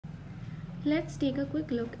Let's take a quick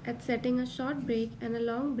look at setting a short break and a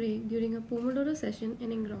long break during a Pomodoro session in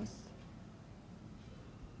Engross.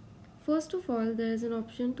 First of all, there is an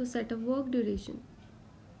option to set a work duration.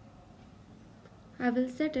 I will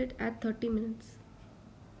set it at 30 minutes.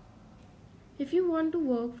 If you want to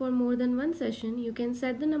work for more than one session, you can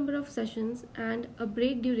set the number of sessions and a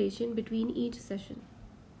break duration between each session.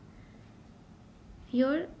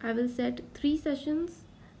 Here I will set 3 sessions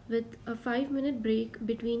with a 5-minute break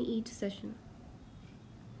between each session.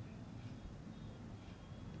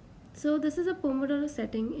 So this is a Pomodoro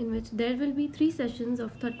setting in which there will be 3 sessions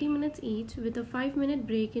of 30 minutes each with a 5-minute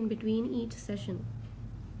break in between each session.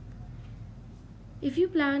 If you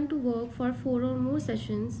plan to work for 4 or more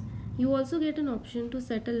sessions, you also get an option to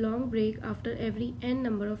set a long break after every n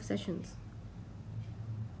number of sessions.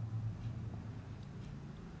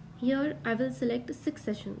 Here I will select 6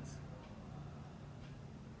 sessions.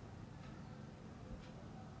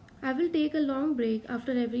 I will take a long break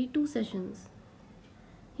after every 2 sessions.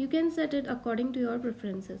 You can set it according to your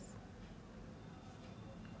preferences.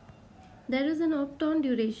 There is an opt-on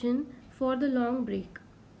duration for the long break.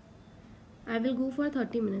 I will go for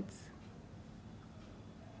 30 minutes.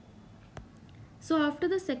 So after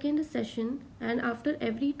the second session and after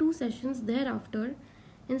every 2 sessions thereafter,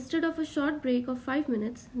 instead of a short break of 5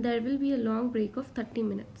 minutes, there will be a long break of 30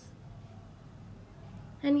 minutes.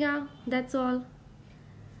 And yeah, that's all.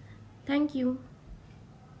 Thank you.